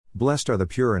Blessed are the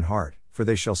pure in heart, for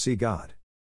they shall see God.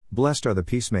 Blessed are the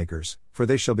peacemakers, for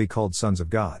they shall be called sons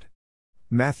of God.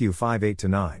 Matthew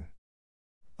 5:8-9.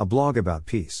 A blog about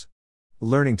peace.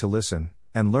 Learning to listen,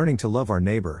 and learning to love our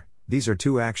neighbor, these are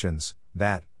two actions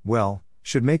that, well,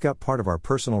 should make up part of our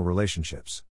personal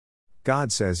relationships.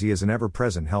 God says He is an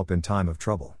ever-present help in time of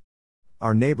trouble.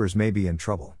 Our neighbors may be in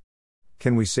trouble.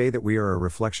 Can we say that we are a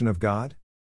reflection of God?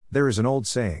 There is an old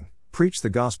saying, preach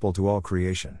the gospel to all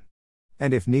creation.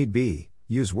 And if need be,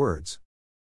 use words.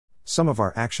 Some of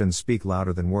our actions speak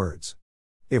louder than words.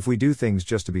 If we do things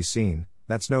just to be seen,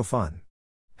 that's no fun.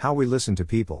 How we listen to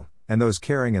people, and those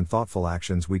caring and thoughtful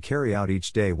actions we carry out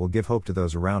each day will give hope to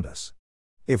those around us.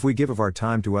 If we give of our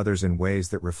time to others in ways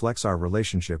that reflects our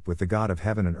relationship with the God of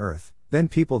heaven and earth, then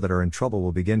people that are in trouble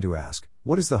will begin to ask,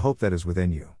 what is the hope that is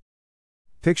within you?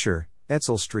 Picture,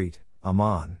 Etzel Street,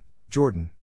 Amman, Jordan.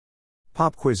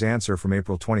 Pop quiz answer from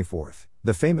April 24th.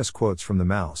 The famous quotes from the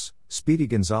mouse, Speedy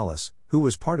Gonzales, who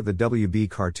was part of the WB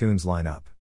Cartoons lineup.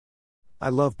 I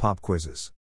love pop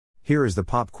quizzes. Here is the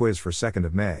pop quiz for 2nd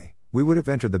of May. We would have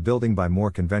entered the building by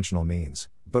more conventional means,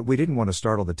 but we didn't want to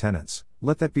startle the tenants.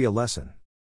 Let that be a lesson.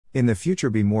 In the future,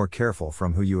 be more careful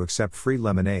from who you accept free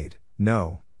lemonade.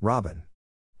 No, Robin.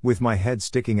 With my head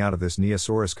sticking out of this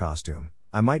Neosaurus costume,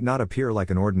 I might not appear like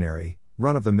an ordinary,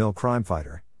 run-of-the-mill crime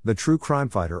fighter. The true crime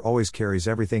fighter always carries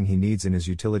everything he needs in his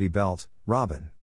utility belt, Robin.